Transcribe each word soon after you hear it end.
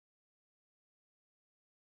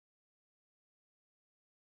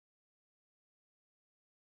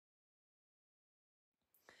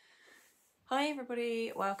Hi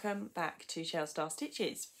everybody, welcome back to Shell Star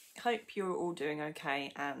Stitches. Hope you're all doing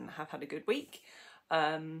okay and have had a good week.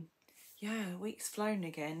 Yeah, week's flown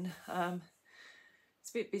again. It's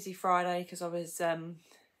a bit busy Friday because I was,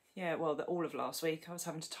 all of last week I was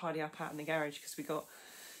having to tidy up out in the garage because we got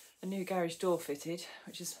a new garage door fitted,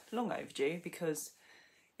 which is long overdue because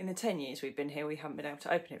in the 10 years we've been here we haven't been able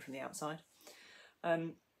to open it from the outside.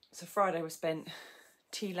 So Friday was spent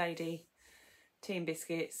tea and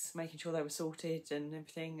biscuits, making sure they were sorted and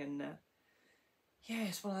everything, and yeah,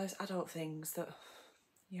 it's one of those adult things that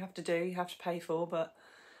you have to do, you have to pay for, but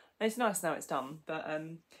it's nice now it's done. But I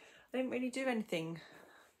didn't really do anything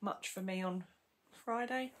much for me on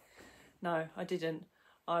Friday. No, I didn't.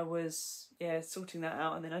 I was, sorting that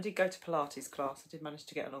out, and then I did go to Pilates class. I did manage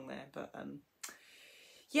to get along there, but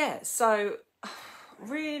so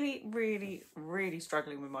really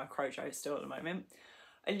struggling with my crochet still at the moment.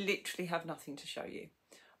 I literally have nothing to show you.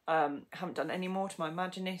 Haven't done any more to my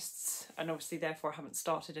Imaginists, and obviously therefore I haven't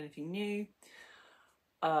started anything new.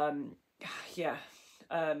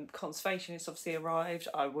 Conservation has obviously arrived.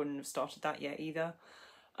 I wouldn't have started that yet either.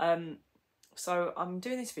 So I'm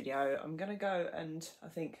doing this video. I'm going to go and I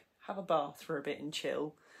think have a bath for a bit and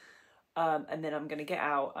chill. And then I'm going to get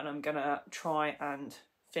out and I'm going to try and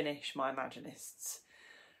finish my Imaginists.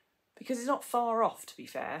 Because it's not far off, to be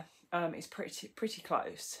fair. It's pretty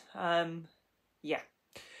close. Then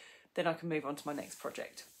I can move on to my next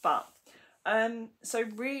project. But so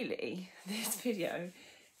really, this video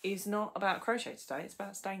is not about crochet today. It's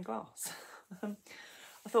about stained glass. I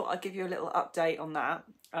thought I'd give you a little update on that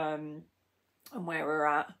and where we're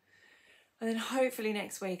at. And then hopefully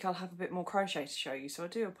next week I'll have a bit more crochet to show you. So I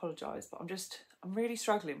do apologise, but I'm really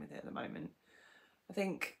struggling with it at the moment. I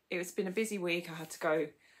think it's been a busy week. I had to go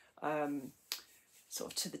sort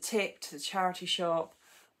of to the charity shop,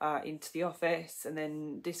 into the office, and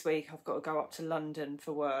then this week I've got to go up to London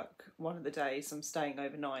for work one of the days. I'm staying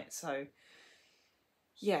overnight, so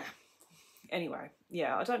yeah. Anyway,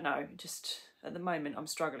 yeah, I don't know, just at the moment I'm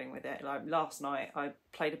struggling with it. Like last night I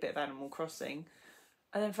played a bit of Animal Crossing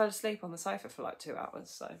and then fell asleep on the sofa for like 2 hours,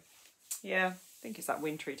 so yeah, I think it's that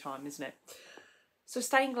wintry time, isn't it? So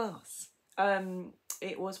stained glass.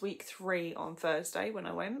 It was week 3 on Thursday when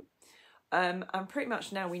I went. And pretty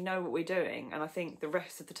much now we know what we're doing, and I think the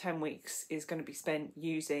rest of the 10 weeks is going to be spent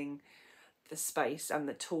using the space and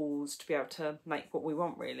the tools to be able to make what we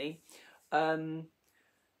want, really.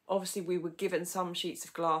 Obviously we were given some sheets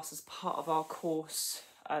of glass as part of our course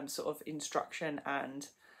sort of instruction and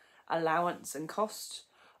allowance and cost.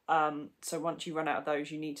 So once you run out of those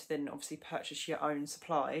you need to then obviously purchase your own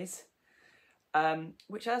supplies,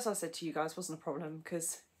 which, as I said to you guys, wasn't a problem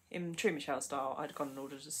because in true Michelle style, I'd gone and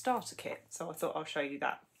ordered a starter kit, so I thought I'll show you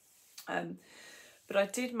that. But I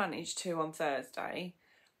did manage to, on Thursday,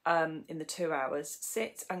 in the 2 hours,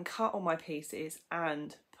 sit and cut all my pieces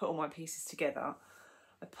and put all my pieces together.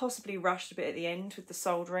 I possibly rushed a bit at the end with the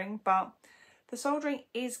soldering, but the soldering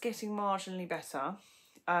is getting marginally better.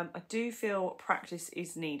 I do feel practice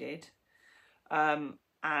is needed,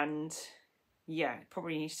 and yeah,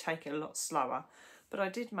 probably need to take it a lot slower. But I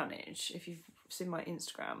did manage, if you've seen my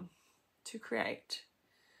Instagram, to create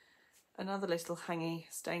another little hangy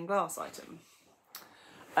stained glass item.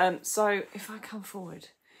 So if I come forward,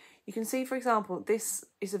 you can see, for example, this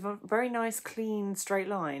is a very nice clean straight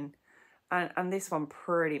line, and this one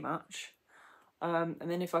pretty much. And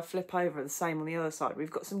then if I flip over, the same on the other side, we've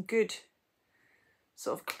got some good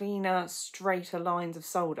sort of cleaner, straighter lines of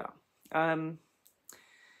solder.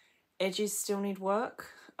 Edges still need work,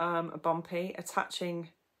 are bumpy. Attaching,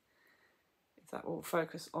 if that will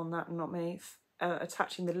focus on that and not me,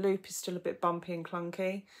 attaching the loop is still a bit bumpy and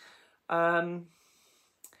clunky. And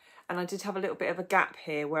I did have a little bit of a gap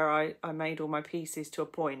here where I made all my pieces to a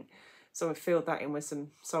point, so I filled that in with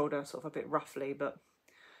some solder sort of a bit roughly, but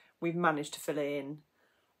we've managed to fill it in.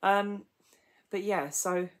 But yeah,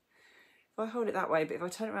 so if I hold it that way, but if I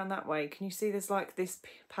turn it around that way, can you see there's like this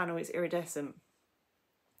panel is iridescent?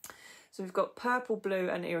 So we've got purple, blue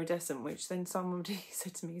and iridescent, which then somebody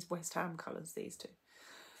said to me is West Ham colours, these two.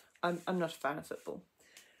 I'm not a fan of football.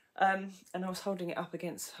 And I was holding it up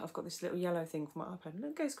against, I've got this little yellow thing for my iPad, and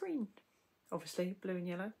it goes green, obviously, blue and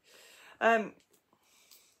yellow.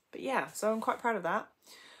 But yeah, so I'm quite proud of that.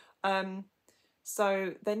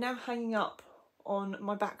 So they're now hanging up on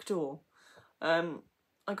my back door. I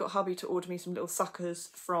got hubby to order me some little suckers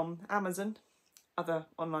from Amazon. Other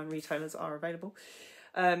online retailers are available.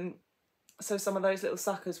 So some of those little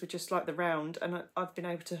suckers were just like the round, and I've been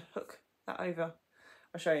able to hook that over.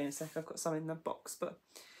 I'll show you in a sec, I've got some in the box, but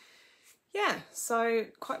yeah, so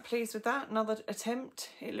quite pleased with that. Another attempt.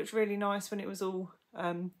 It looked really nice when it was all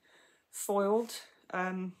foiled.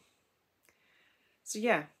 So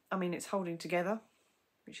yeah, I mean, it's holding together,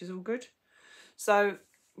 which is all good. So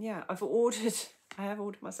yeah, I have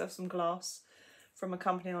ordered myself some glass from a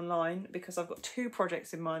company online because I've got 2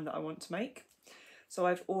 projects in mind that I want to make. So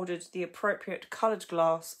I've ordered the appropriate coloured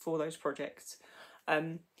glass for those projects.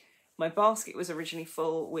 My basket was originally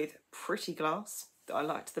full with pretty glass that I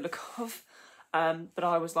liked the look of, but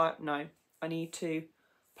I was like, no, I need to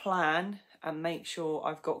plan and make sure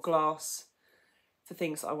I've got glass for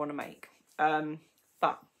things that I want to make.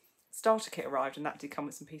 But starter kit arrived, and that did come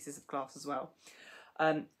with some pieces of glass as well.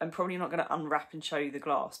 I'm probably not going to unwrap and show you the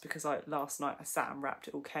glass because last night I sat and wrapped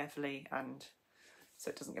it all carefully and so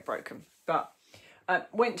it doesn't get broken. But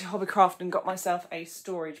went to Hobbycraft and got myself a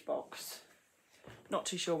storage box. Not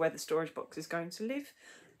too sure where the storage box is going to live.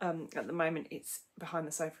 At the moment it's behind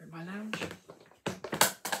the sofa in my lounge.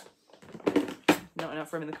 Not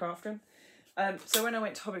enough room in the craft room. So when I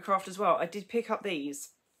went to Hobbycraft as well, I did pick up these.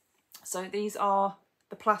 So these are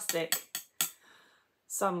the plastic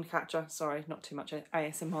sun catcher. Sorry, not too much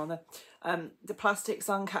ASMR there. The plastic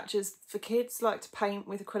sun catchers for kids, like to paint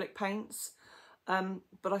with acrylic paints.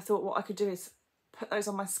 But I thought what I could do is put those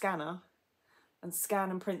on my scanner and scan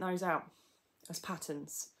and print those out as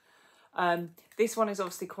patterns. This one is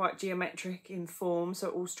obviously quite geometric in form, so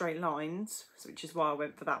all straight lines, which is why I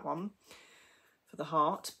went for that one, for the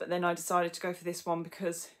heart. But then I decided to go for this one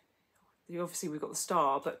because obviously we've got the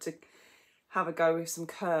star, but to have a go with some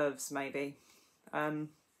curves maybe.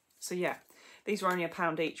 So yeah, these were only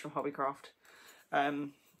 £1 each from Hobbycraft.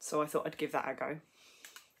 So I thought I'd give that a go,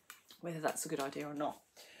 whether that's a good idea or not.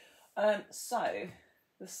 So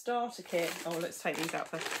the starter kit, oh, let's take these out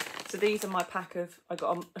first. So these are my pack of, I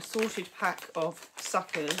got an assorted pack of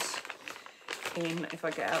suckers in, if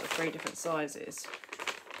I get out the 3 different sizes.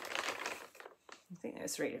 I think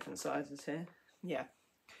there's 3 different sizes here. Yeah.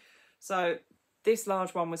 So this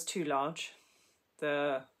large one was too large,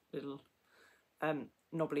 the little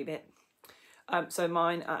knobbly bit. So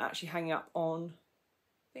mine are actually hanging up on,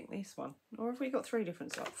 I think this one. Or have we got 4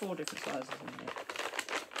 different sizes in here?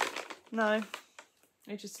 No,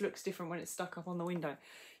 it just looks different when it's stuck up on the window.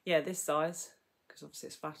 Yeah, this size, because obviously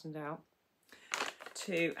it's flattened out,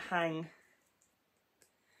 to hang,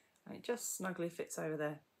 and it just snugly fits over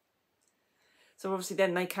there. So obviously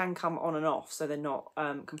then they can come on and off, so they're not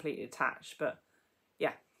completely attached, but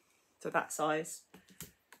yeah, so that size.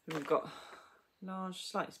 We've got large,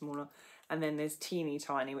 slightly smaller, and then there's teeny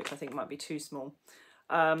tiny, which I think might be too small.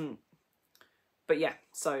 But yeah,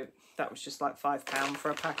 so that was just like £5 for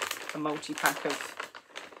a pack, a multi-pack of,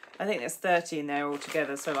 I think there's 30 in there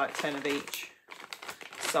altogether, so like 10 of each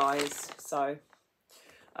size. So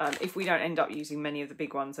if we don't end up using many of the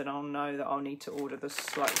big ones, then I'll know that I'll need to order the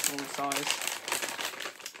slightly smaller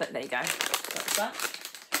size. But there you go, that's that.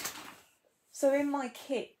 So in my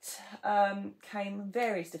kit came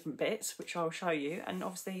various different bits, which I'll show you. And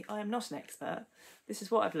obviously I am not an expert. This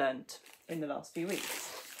is what I've learnt in the last few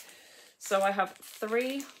weeks. So I have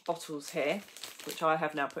 3 bottles here, which I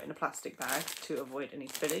have now put in a plastic bag to avoid any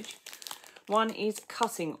spillage. One is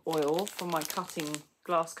cutting oil from my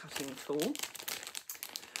glass cutting tool.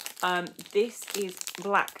 This is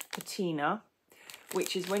black patina,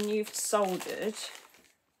 which is when you've soldered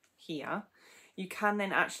here, you can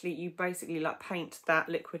then actually, you basically like paint that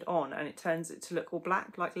liquid on and it turns it to look all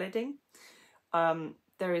black, like leading.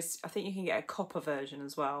 There is, I think you can get a copper version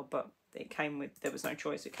as well, but it came with, there was no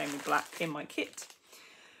choice, it came with black in my kit.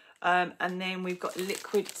 And then we've got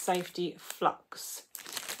liquid safety flux.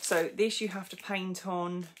 So this you have to paint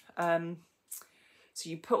on, so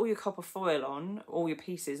you put all your copper foil on, all your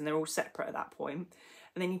pieces, and they're all separate at that point.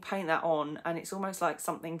 And then you paint that on, and it's almost like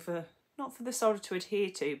something for, not for the solder to adhere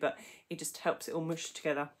to, but it just helps it all mush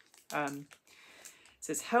together.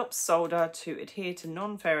 So it helps solder to adhere to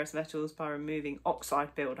non-ferrous metals by removing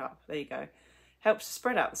oxide buildup. There you go. Helps to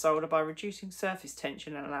spread out the solder by reducing surface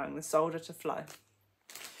tension and allowing the solder to flow.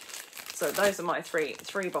 So those are my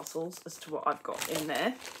three bottles as to what I've got in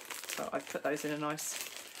there. So I've put those in a nice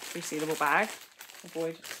resealable bag.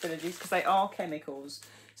 Avoid spillages because they are chemicals.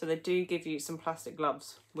 So they do give you some plastic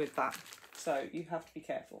gloves with that. So you have to be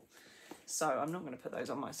careful. So I'm not going to put those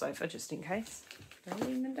on my sofa just in case. I'll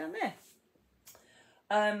leave them down there.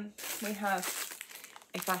 We have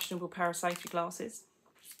a fashionable pair of safety glasses,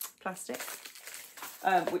 plastic,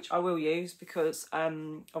 which I will use because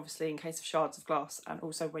obviously in case of shards of glass, and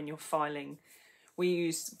also when you're filing, we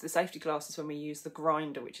use the safety glasses when we use the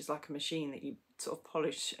grinder, which is like a machine that you sort of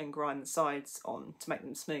polish and grind the sides on to make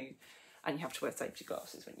them smooth, and you have to wear safety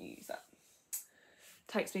glasses when you use that.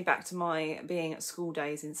 Takes me back to my being at school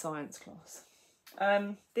days in science class.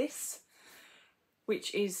 This,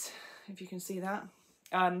 which is if you can see that,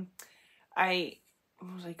 a,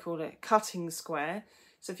 what do they call it, cutting square.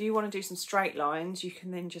 So if you want to do some straight lines, you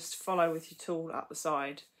can then just follow with your tool up the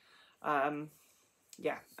side.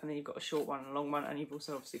 Yeah, and then you've got a short one and a long one, and you've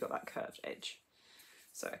also obviously got that curved edge.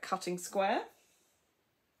 So a cutting square.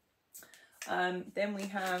 Then we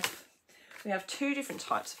have two different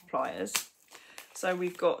types of pliers. So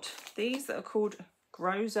we've got these that are called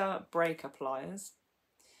Groza breaker pliers.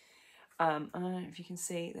 I don't know if you can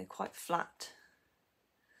see, they're quite flat.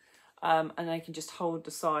 And they can just hold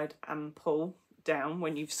the side and pull down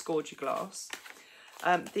when you've scored your glass.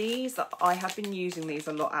 These, I have been using these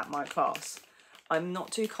a lot at my class. I'm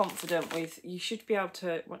not too confident with, you should be able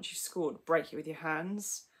to, once you've scored, break it with your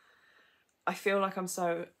hands. I feel like I'm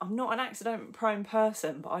not an accident prone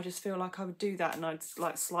person, but I just feel like I would do that and I'd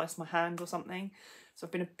like slice my hand or something. So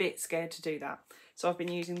I've been a bit scared to do that. So I've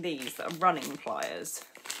been using these that are running pliers.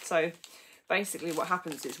 So basically what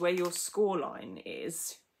happens is where your score line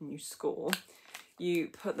is, when you score, you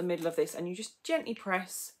put the middle of this and you just gently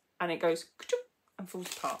press and it goes and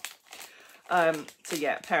falls apart. So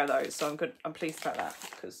yeah, a pair of those. So I'm pleased about that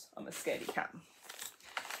because I'm a scaredy cat.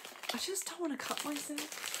 I just don't want to cut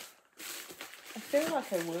myself. I feel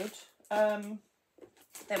like I would.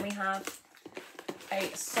 Then we have a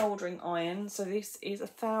soldering iron. So this is a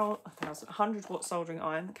 100-watt soldering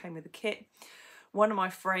iron that came with a kit. One of my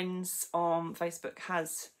friends on Facebook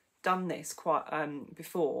has done this quite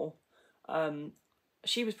before.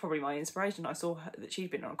 She was probably my inspiration. I saw that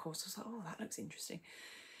she'd been on a course. I was like, oh, that looks interesting.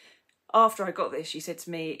 After I got this, she said to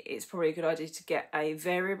me, it's probably a good idea to get a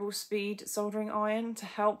variable speed soldering iron to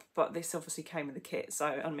help, but this obviously came with the kit.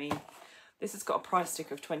 So, I mean, this has got a price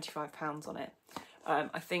stick of £25 on it.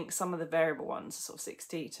 I think some of the variable ones are sort of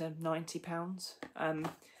 £60 to £90.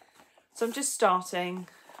 So I'm just starting.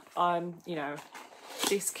 You know,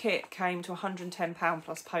 this kit came to £110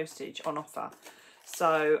 plus postage on offer.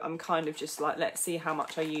 So I'm kind of just like, let's see how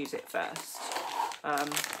much I use it first. There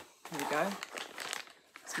we go.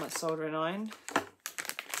 It's my soldering iron.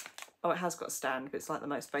 Oh, it has got a stand, but it's like the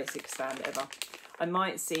most basic stand ever. I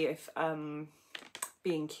might see if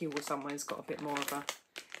B&Q or somewhere's got a bit more of a,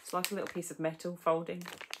 it's like a little piece of metal folding.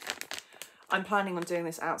 I'm planning on doing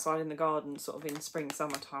this outside in the garden, sort of in spring,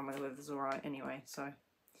 summertime when the weather's all right anyway, so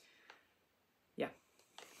yeah.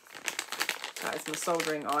 That is my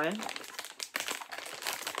soldering iron.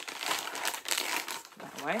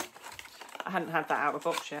 That away. I hadn't had that out of the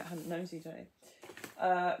box yet, I hadn't nosy today.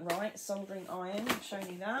 Right, soldering iron, I've shown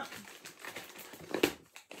you that.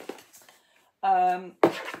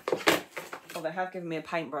 Oh, they have given me a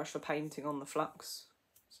paintbrush for painting on the flux.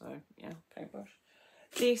 So, yeah, paintbrush.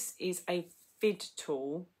 This is a fid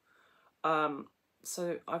tool.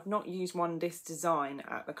 So I've not used one this design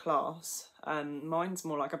at the class. Mine's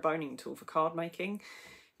more like a boning tool for card making.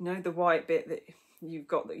 You know, the white bit that you've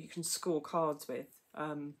got that you can score cards with.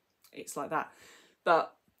 It's like that.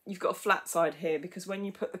 But you've got a flat side here because when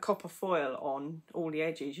you put the copper foil on all the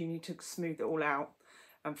edges, you need to smooth it all out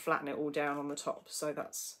and flatten it all down on the top. So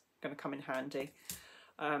that's going to come in handy.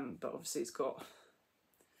 But obviously it's got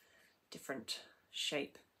different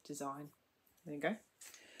shape design. There you go.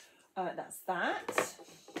 That's that.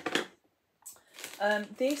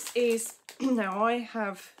 This is, now I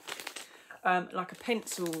have like a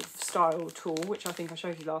pencil style tool, which I think I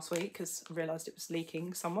showed you last week because I realised it was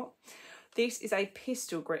leaking somewhat. This is a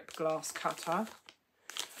pistol grip glass cutter.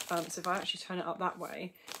 So if I actually turn it up that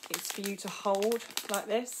way, it's for you to hold like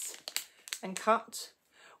this and cut,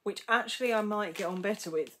 which actually I might get on better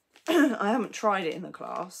with. I haven't tried it in the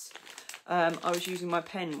class. I was using my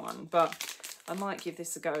pen one, but I might give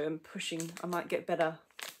this a go and pushing. I might get better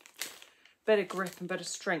grip and better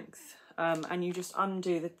strength. And you just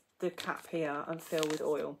undo the cap here and fill with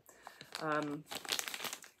oil.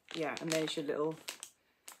 Yeah, and there's your little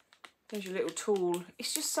tool.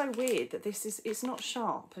 It's just so weird that it's not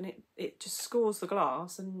sharp and it just scores the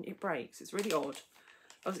glass and it breaks. It's really odd.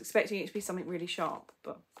 I was expecting it to be something really sharp,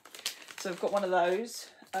 but so I've got one of those.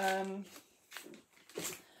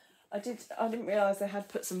 I didn't realise they had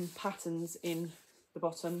put some patterns in the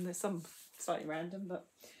bottom. There's some slightly random, but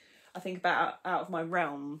I think about out of my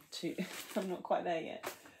realm to I'm not quite there yet.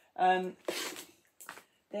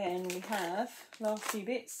 Then we have last few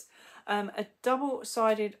bits, a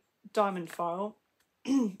double-sided diamond file.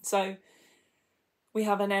 So we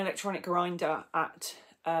have an electronic grinder at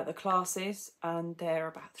the classes and they're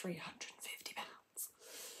about £350.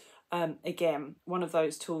 Again, one of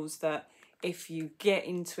those tools that if you get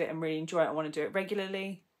into it and really enjoy it and want to do it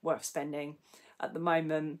regularly, worth spending. At the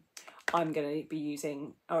moment, I'm going to be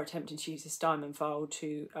using or attempting to use this diamond file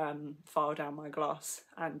to file down my glass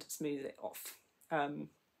and smooth it off.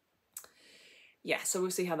 yeah, so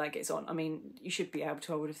we'll see how that gets on. I mean, you should be able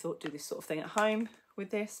to, I would have thought, do this sort of thing at home with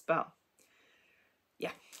this, but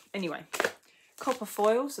yeah. Anyway, copper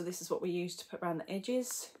foil. So this is what we use to put around the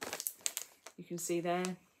edges. You can see there,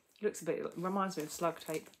 it looks a bit, it reminds me of slug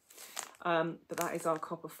tape. But that is our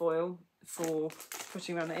copper foil for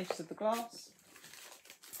putting around the edges of the glass.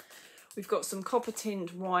 We've got some copper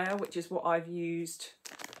tinned wire, which is what I've used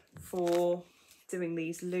for doing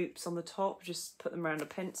these loops on the top. Just put them around a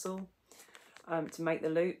pencil to make the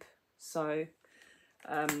loop. So,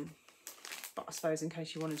 but I suppose in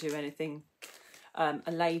case you want to do anything,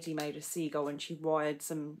 a lady made a seagull and she wired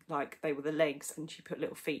some, like they were the legs, and she put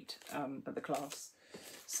little feet at the class.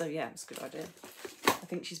 So yeah, it's a good idea. I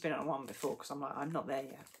think she's been on one before because I'm like, I'm not there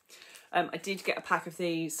yet. I did get a pack of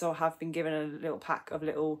these, so I have been given a little pack of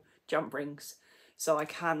little jump rings, so I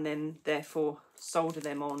can then therefore solder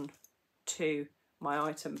them on to my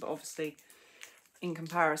item. But obviously, in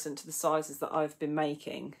comparison to the sizes that I've been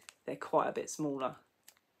making, they're quite a bit smaller.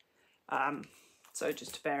 So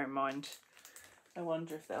just to bear in mind. I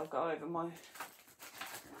wonder if they'll go over my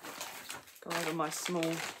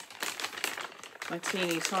small, my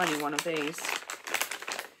teeny tiny one of these.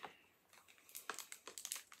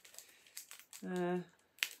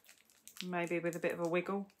 Maybe with a bit of a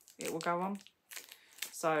wiggle it will go on,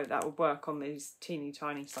 so that will work on these teeny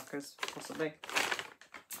tiny suckers possibly.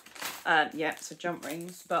 Yeah, so jump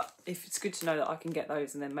rings, but if it's good to know that I can get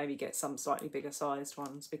those and then maybe get some slightly bigger sized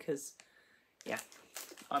ones, because yeah,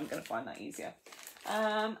 I'm going to find that easier.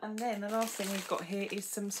 And then the last thing we've got here is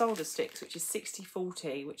some solder sticks, which is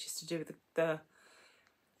 60-40, which is to do with the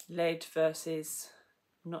lead versus,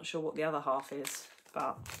 I'm not sure what the other half is,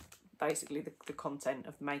 but basically the content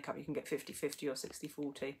of makeup. You can get 50-50 or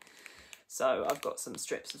 60-40. So I've got some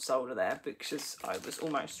strips of solder there because I was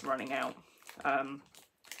almost running out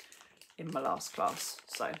in my last class.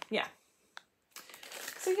 So yeah.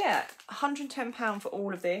 So yeah, £110 for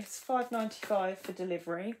all of this, £5.95 for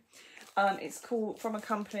delivery. It's called, from a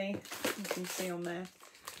company, you can see on there,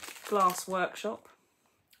 Glass Workshop.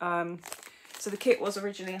 So the kit was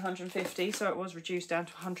originally 150, so it was reduced down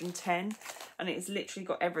to 110, and it's literally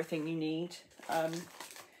got everything you need.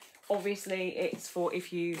 Obviously, it's for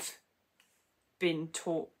if you've been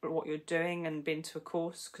taught what you're doing and been to a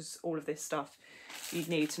course, because all of this stuff, you'd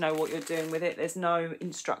need to know what you're doing with it. There's no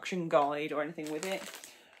instruction guide or anything with it.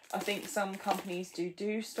 I think some companies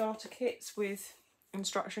do starter kits with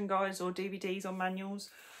instruction guides or DVDs or manuals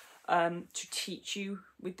to teach you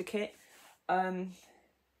with the kit. But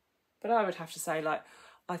I would have to say, like,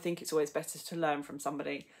 I think it's always better to learn from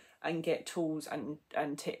somebody and get tools and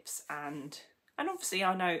tips, and obviously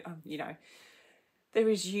I know, you know, there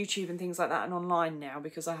is YouTube and things like that and online now,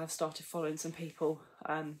 because I have started following some people,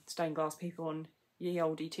 stained glass people on ye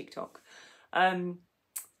olde TikTok.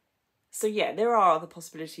 So yeah, there are other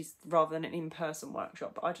possibilities rather than an in-person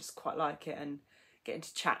workshop, but I just quite like it and getting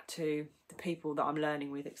to chat to the people that I'm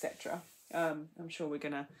learning with, etc. I'm sure we're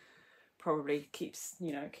gonna probably keep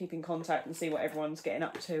in contact and see what everyone's getting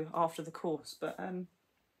up to after the course. But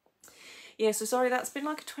yeah, so sorry, that's been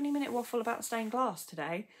like a 20-minute waffle about stained glass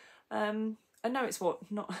today. I know it's not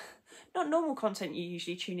normal content you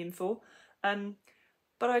usually tune in for,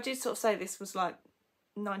 but I did sort of say this was like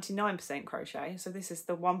 99% crochet, so this is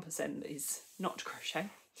the 1% that is not crochet.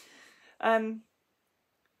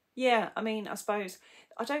 Yeah, I mean, I suppose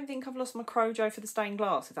I don't think I've lost my crojo for the stained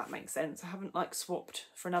glass, if that makes sense. I haven't like swapped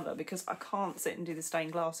for another, because I can't sit and do the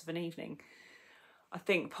stained glass of an evening. I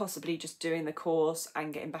think possibly just doing the course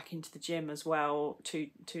and getting back into the gym as well, two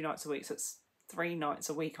nights a week. So it's 3 nights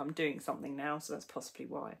a week I'm doing something now, so that's possibly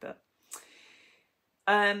why. But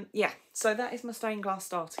yeah, so that is my stained glass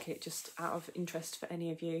starter kit, just out of interest for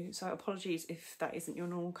any of you. So apologies if that isn't your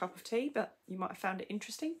normal cup of tea, but you might have found it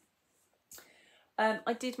interesting.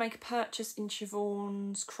 I did make a purchase in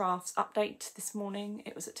Siobhans Crafts update this morning.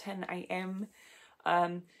 It was at 10 AM.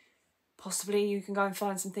 Possibly you can go and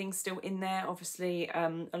find some things still in there. Obviously,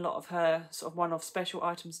 a lot of her sort of one-off special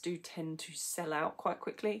items do tend to sell out quite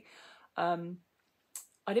quickly. I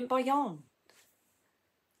didn't buy yarn.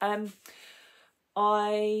 I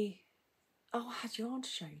had yarn to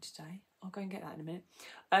show you today. I'll go and get that in a minute.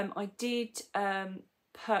 I did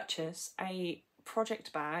purchase a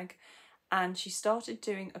project bag, and she started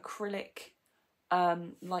doing acrylic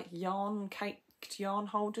like yarn, caked yarn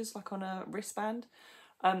holders, like on a wristband.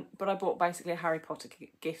 But I bought basically a Harry Potter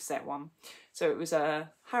gift set one. So it was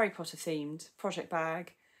a Harry Potter themed project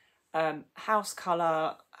bag, house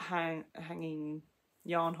colour hanging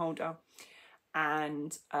yarn holder,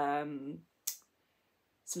 and some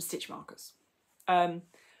stitch markers. I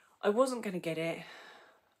wasn't going to get it.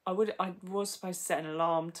 I was supposed to set an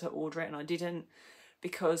alarm to order it and I didn't,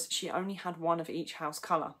 because she only had one of each house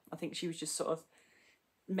colour. I think she was just sort of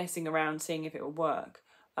messing around seeing if it would work.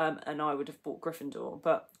 And I would have bought Gryffindor,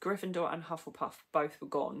 but Gryffindor and Hufflepuff both were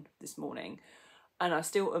gone this morning, and I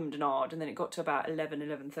still ummed and ahed, and then it got to about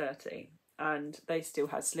 11:30 and they still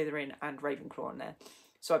had Slytherin and Ravenclaw in there,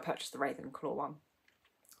 so I purchased the Ravenclaw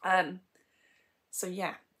one. So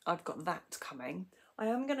yeah, I've got that coming. I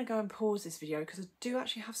am going to go and pause this video because I do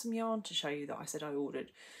actually have some yarn to show you that I said I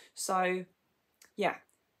ordered. So yeah,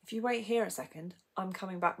 if you wait here a second, I'm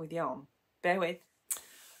coming back with yarn. Bear with.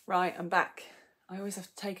 Right, I'm back. I always have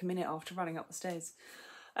to take a minute after running up the stairs.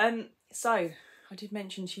 So I did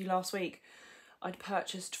mention to you last week I'd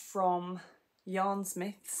purchased from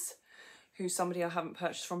Yarnsmiths, who's somebody I haven't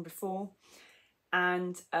purchased from before,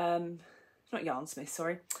 and not Yarnsmiths,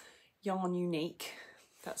 sorry, Yarn Unique.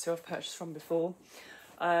 That's who I've purchased from before.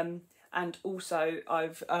 And also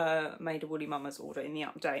I've made a Woolly Mama's order in the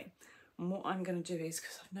update. And what I'm going to do is,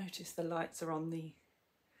 because I've noticed the lights are on the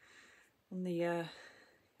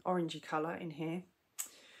orangey colour in here,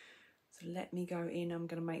 so let me go in. I'm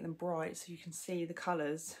going to make them bright so you can see the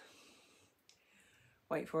colours.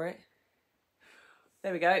 Wait for it.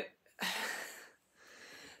 There we go.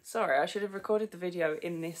 Sorry, I should have recorded the video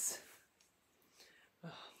in this.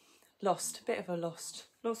 Lost, bit of a lost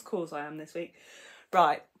cause I am this week.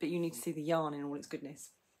 Right, but you need to see the yarn in all its goodness.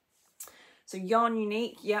 So Yarn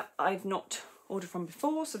Unique, yeah, I've not ordered from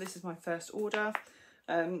before, so this is my first order.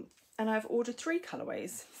 And I've ordered 3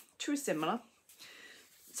 colourways. 2 are similar.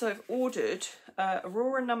 So I've ordered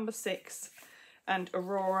Aurora number 6 and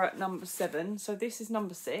Aurora number 7. So this is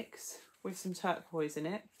number 6 with some turquoise in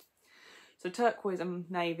it. So turquoise and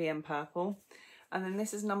navy and purple. And then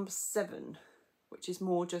this is number 7, which is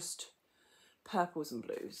more just purples and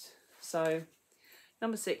blues. So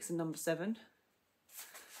number 6 and number 7.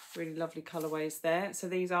 Really lovely colourways there. So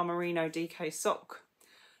these are Merino DK sock.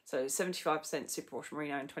 So 75% superwash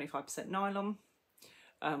merino and 25% nylon,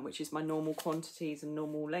 which is my normal quantities and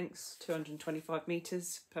normal lengths, 225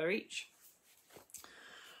 metres per each.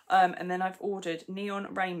 And then I've ordered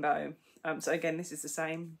Neon Rainbow. So again, this is the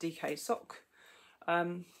same DK sock.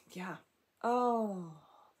 Yeah. Oh,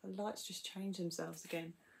 the lights just changed themselves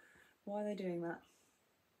again. Why are they doing that?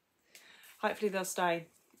 Hopefully they'll stay.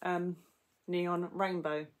 Neon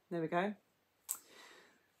Rainbow. There we go.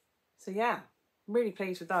 So yeah, really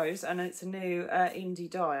pleased with those, and it's a new indie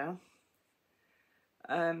dyer.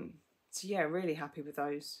 So yeah, really happy with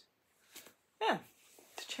those. Yeah,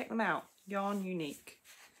 so check them out. Yarn Unique.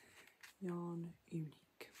 Yarn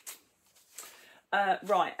Unique.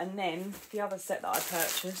 Right, and then the other set that I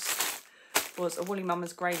purchased was a Woolly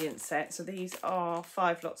Mama's Gradient set. So these are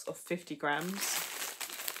 5 lots of 50 grams.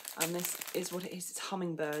 And this is what it is. It's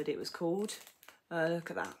Hummingbird, it was called.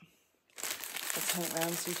 Look at that. Let's turn it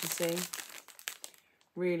around so you can see.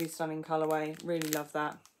 Really stunning colourway. Really love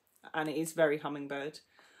that. And it is very Hummingbird.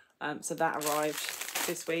 So that arrived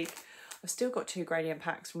this week. I've still got 2 gradient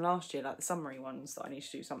packs from last year, like the summery ones that I need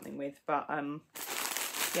to do something with. But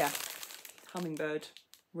yeah, Hummingbird,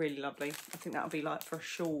 really lovely. I think that'll be like for a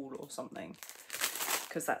shawl or something,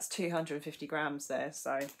 because that's 250 grams there,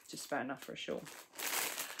 so just about enough for a shawl.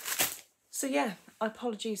 So yeah,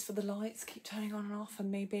 apologies for the lights keep turning on and off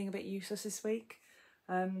and me being a bit useless this week.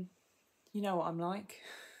 You know what I'm like.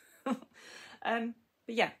 But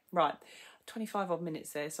yeah, right, 25 odd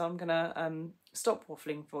minutes there, so I'm gonna stop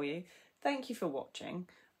waffling for you. Thank you for watching.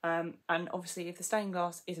 And obviously if the stained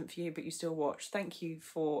glass isn't for you but you still watch, thank you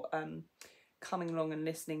for coming along and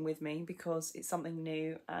listening with me, because it's something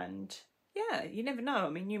new, and yeah, you never know. I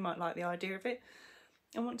mean, you might like the idea of it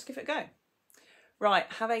and want to give it a go. Right,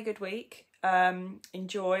 have a good week.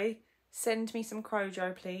 Enjoy. Send me some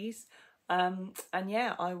Crojo, please. And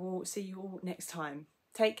yeah, I will see you all next time.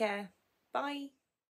 Take care. Bye.